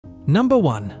Number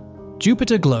 1.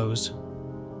 Jupiter glows.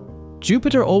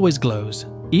 Jupiter always glows,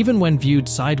 even when viewed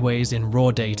sideways in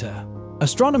raw data.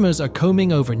 Astronomers are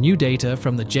combing over new data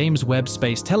from the James Webb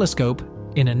Space Telescope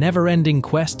in a never-ending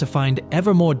quest to find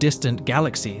ever more distant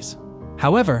galaxies.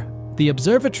 However, the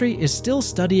observatory is still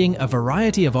studying a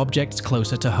variety of objects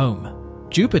closer to home.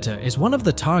 Jupiter is one of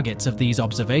the targets of these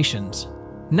observations.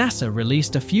 NASA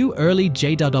released a few early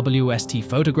JWST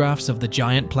photographs of the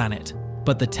giant planet,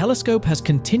 but the telescope has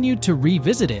continued to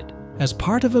revisit it as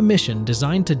part of a mission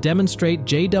designed to demonstrate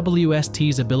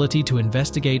JWST's ability to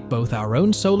investigate both our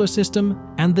own solar system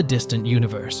and the distant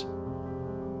universe.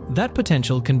 That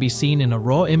potential can be seen in a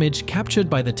raw image captured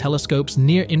by the telescope's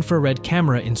near-infrared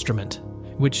camera instrument,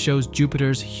 which shows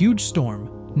Jupiter's huge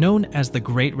storm, known as the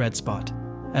Great Red Spot,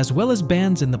 as well as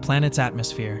bands in the planet's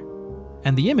atmosphere.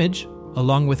 And the image,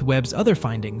 along with Webb's other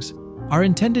findings, are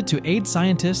intended to aid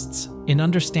scientists in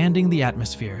understanding the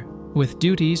atmosphere, with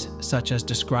duties such as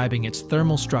describing its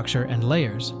thermal structure and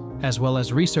layers, as well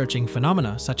as researching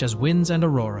phenomena such as winds and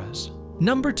auroras.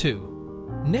 Number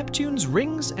 2. Neptune's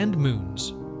rings and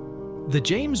moons. The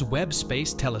James Webb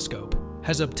Space Telescope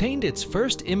has obtained its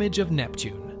first image of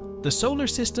Neptune, the solar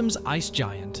system's ice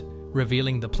giant,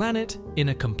 revealing the planet in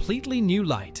a completely new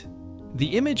light.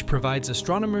 The image provides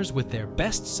astronomers with their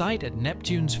best sight at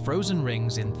Neptune's frozen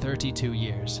rings in 32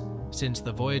 years, since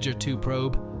the Voyager 2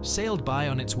 probe sailed by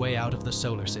on its way out of the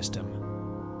solar system.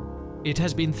 It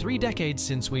has been 3 decades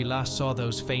since we last saw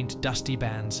those faint, dusty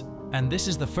bands, and this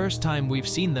is the first time we've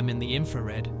seen them in the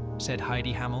infrared, said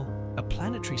Heidi Hamel, a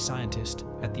planetary scientist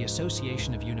at the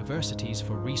Association of Universities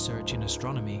for Research in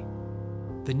Astronomy.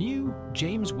 The new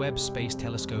James Webb Space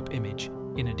Telescope image,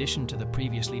 in addition to the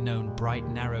previously known bright,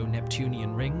 narrow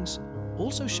Neptunian rings,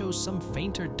 also shows some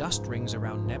fainter dust rings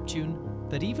around Neptune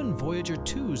that even Voyager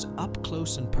 2's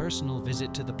up-close and personal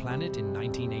visit to the planet in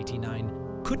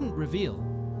 1989 couldn't reveal.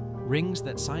 Rings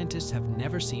that scientists have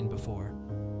never seen before.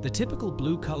 The typical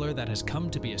blue color that has come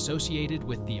to be associated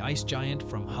with the ice giant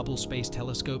from Hubble Space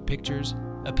Telescope pictures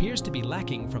appears to be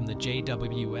lacking from the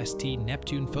JWST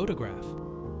Neptune photograph.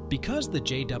 Because the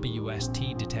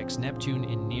JWST detects Neptune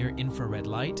in near-infrared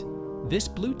light, this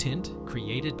blue tint,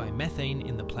 created by methane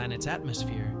in the planet's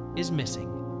atmosphere, is missing.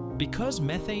 Because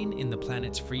methane in the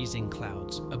planet's freezing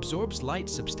clouds absorbs light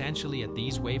substantially at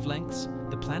these wavelengths,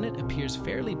 the planet appears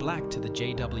fairly black to the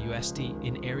JWST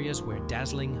in areas where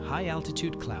dazzling,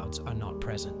 high-altitude clouds are not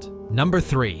present. Number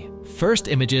 3. First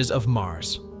images of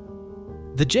Mars.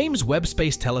 The James Webb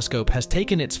Space Telescope has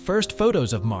taken its first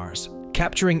photos of Mars,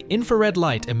 capturing infrared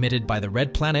light emitted by the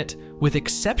red planet with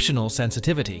exceptional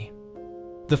sensitivity.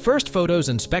 The first photos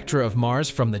and spectra of Mars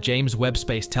from the James Webb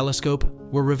Space Telescope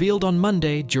were revealed on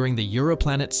Monday during the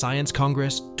Europlanet Science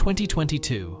Congress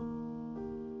 2022.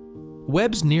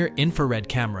 Webb's near-infrared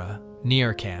camera,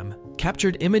 NIRCam,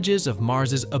 captured images of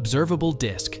Mars's observable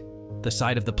disk, the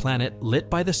side of the planet lit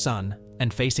by the sun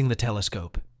and facing the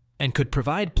telescope, and could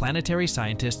provide planetary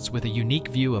scientists with a unique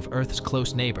view of Earth's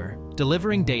close neighbor,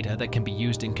 delivering data that can be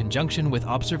used in conjunction with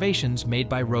observations made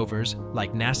by rovers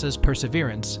like NASA's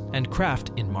Perseverance and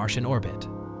Craft in Martian orbit.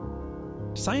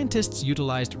 Scientists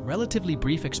utilized relatively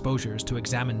brief exposures to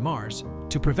examine Mars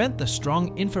to prevent the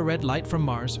strong infrared light from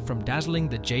Mars from dazzling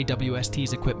the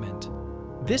JWST's equipment.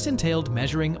 This entailed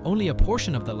measuring only a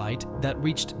portion of the light that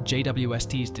reached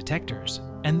JWST's detectors,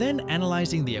 and then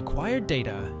analyzing the acquired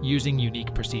data using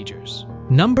unique procedures.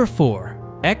 Number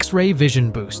 4. X-ray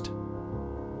vision boost.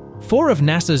 4 of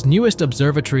NASA's newest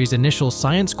observatory's initial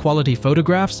science quality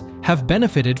photographs have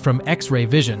benefited from X-ray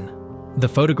vision. The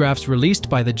photographs released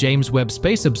by the James Webb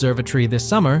Space Observatory this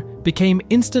summer became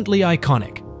instantly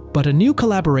iconic, but a new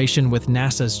collaboration with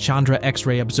NASA's Chandra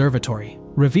X-ray Observatory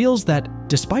reveals that,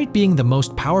 despite being the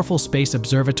most powerful space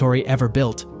observatory ever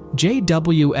built,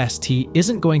 JWST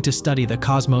isn't going to study the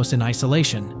cosmos in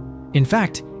isolation. In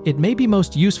fact, it may be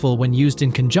most useful when used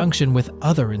in conjunction with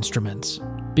other instruments.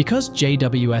 Because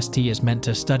JWST is meant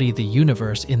to study the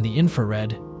universe in the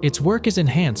infrared, its work is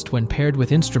enhanced when paired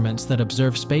with instruments that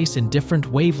observe space in different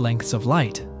wavelengths of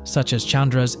light, such as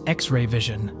Chandra's X-ray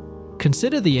vision.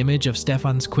 Consider the image of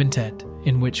Stephan's quintet,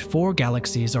 in which 4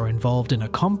 galaxies are involved in a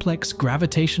complex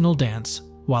gravitational dance,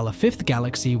 while a 5th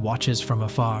galaxy watches from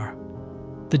afar.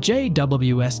 The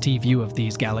JWST view of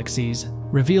these galaxies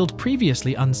revealed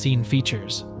previously unseen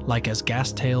features, like as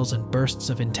gas tails and bursts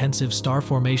of intensive star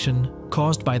formation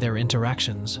caused by their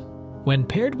interactions. When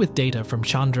paired with data from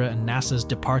Chandra and NASA's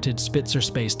departed Spitzer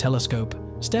Space Telescope,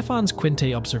 Stephan's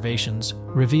quintet observations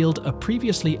revealed a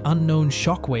previously unknown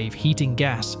shockwave heating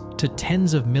gas to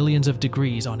tens of millions of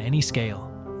degrees on any scale.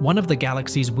 One of the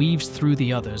galaxies weaves through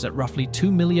the others at roughly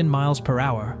 2 million miles per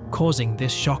hour, causing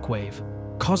this shockwave.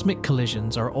 cosmic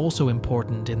collisions are also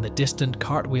important in the distant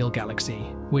Cartwheel galaxy,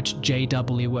 which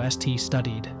JWST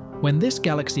studied. When this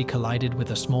galaxy collided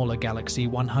with a smaller galaxy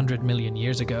 100 million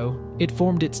years ago, it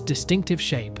formed its distinctive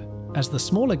shape. As the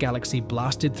smaller galaxy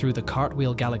blasted through the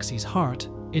Cartwheel galaxy's heart,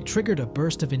 it triggered a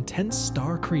burst of intense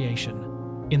star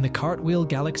creation. In the Cartwheel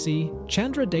galaxy,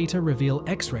 Chandra data reveal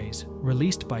X-rays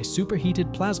released by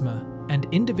superheated plasma and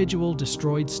individual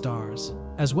destroyed stars,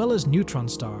 as well as neutron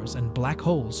stars and black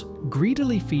holes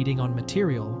greedily feeding on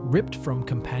material ripped from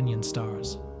companion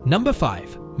stars. Number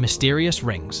 5. Mysterious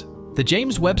rings. The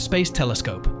James Webb Space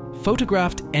Telescope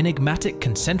photographed enigmatic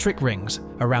concentric rings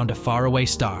around a faraway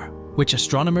star, which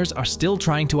astronomers are still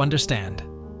trying to understand.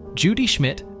 Judy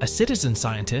Schmidt, a citizen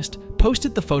scientist,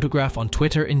 posted the photograph on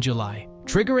Twitter in July,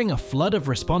 triggering a flood of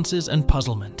responses and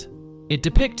puzzlement. It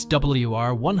depicts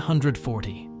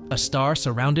WR140, a star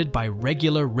surrounded by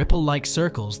regular ripple-like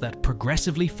circles that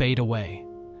progressively fade away.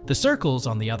 The circles,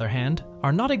 on the other hand,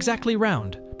 are not exactly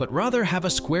round, but rather have a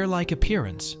square-like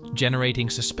appearance, generating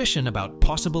suspicion about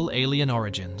possible alien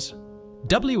origins.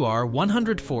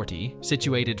 WR140,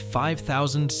 situated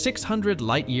 5,600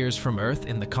 light-years from Earth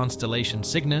in the constellation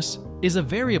Cygnus, is a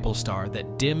variable star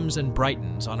that dims and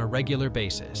brightens on a regular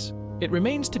basis. It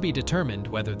remains to be determined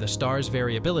whether the star's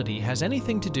variability has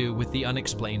anything to do with the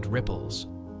unexplained ripples.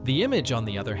 The image, on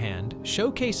the other hand,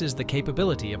 showcases the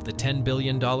capability of the $10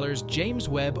 billion James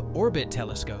Webb Orbit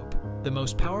Telescope, the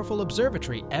most powerful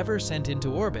observatory ever sent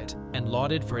into orbit and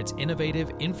lauded for its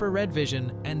innovative infrared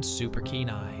vision and super keen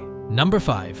eye. Number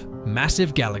 5.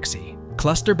 Massive Galaxy.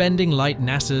 Cluster-bending light.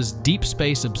 NASA's Deep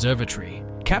Space Observatory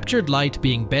captured light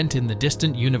being bent in the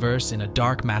distant universe in a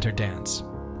dark matter dance.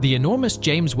 The enormous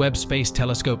James Webb Space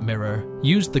Telescope mirror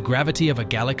used the gravity of a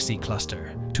galaxy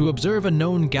cluster to observe a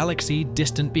known galaxy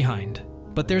distant behind.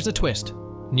 But there's a twist.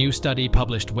 New study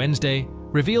published Wednesday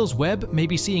reveals Webb may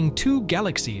be seeing 2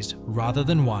 galaxies rather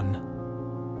than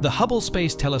 1. The Hubble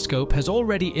Space Telescope has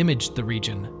already imaged the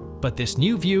region, but this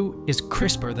new view is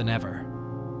crisper than ever.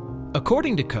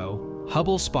 According to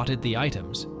Hubble spotted the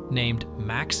items, named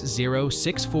MAX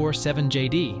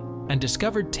 0647JD, and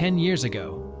discovered 10 years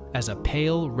ago, as a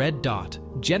pale red dot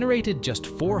generated just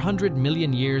 400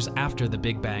 million years after the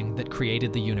Big Bang that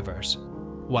created the universe.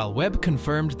 While Webb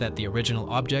confirmed that the original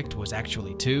object was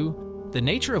actually 2, the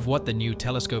nature of what the new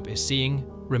telescope is seeing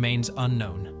remains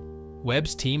unknown.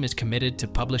 Webb's team is committed to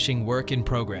publishing work in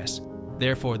progress.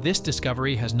 Therefore, this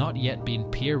discovery has not yet been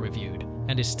peer-reviewed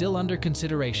and is still under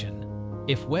consideration.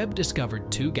 If Webb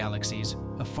discovered 2 galaxies,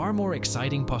 a far more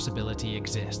exciting possibility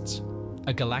exists.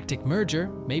 A galactic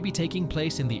merger may be taking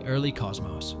place in the early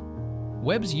cosmos.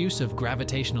 Webb's use of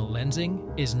gravitational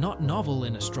lensing is not novel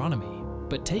in astronomy,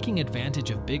 but taking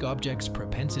advantage of big objects'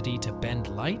 propensity to bend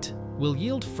light will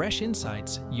yield fresh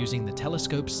insights using the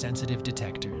telescope's sensitive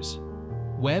detectors.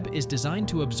 Webb is designed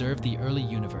to observe the early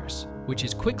universe, which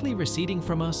is quickly receding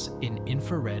from us in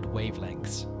infrared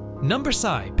wavelengths. Number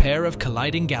 6. Pair of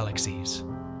colliding galaxies.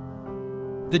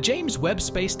 The James Webb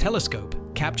Space Telescope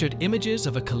captured images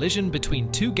of a collision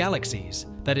between 2 galaxies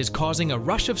that is causing a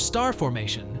rush of star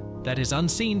formation that is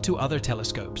unseen to other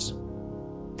telescopes.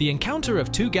 The encounter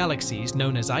of 2 galaxies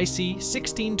known as IC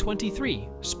 1623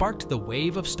 sparked the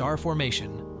wave of star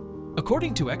formation.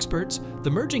 According to experts, the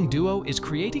merging duo is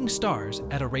creating stars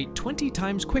at a rate 20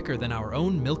 times quicker than our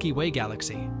own Milky Way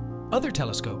galaxy. Other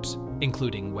telescopes,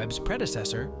 including Webb's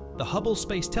predecessor, the Hubble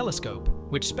Space Telescope,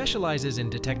 which specializes in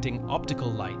detecting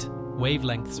optical light,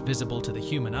 wavelengths visible to the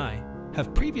human eye,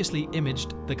 have previously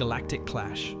imaged the galactic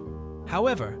clash.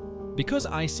 However, because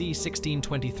IC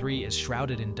 1623 is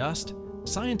shrouded in dust,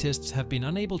 scientists have been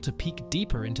unable to peek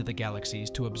deeper into the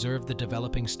galaxies to observe the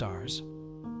developing stars.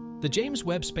 The James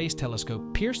Webb Space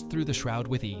Telescope pierced through the shroud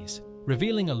with ease,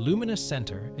 revealing a luminous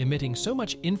center emitting so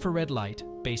much infrared light,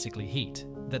 basically heat,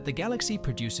 that the galaxy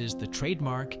produces the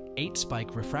trademark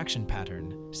 8-spike refraction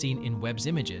pattern seen in Webb's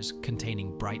images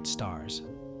containing bright stars.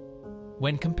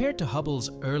 When compared to Hubble's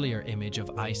earlier image of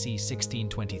IC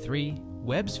 1623,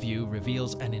 Webb's view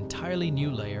reveals an entirely new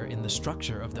layer in the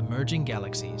structure of the merging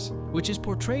galaxies, which is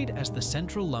portrayed as the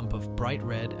central lump of bright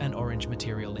red and orange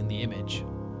material in the image.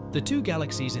 The 2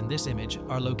 galaxies in this image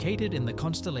are located in the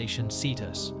constellation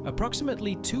Cetus,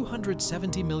 approximately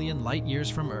 270 million light-years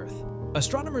from Earth.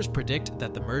 Astronomers predict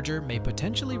that the merger may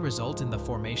potentially result in the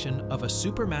formation of a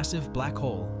supermassive black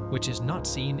hole, which is not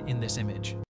seen in this image.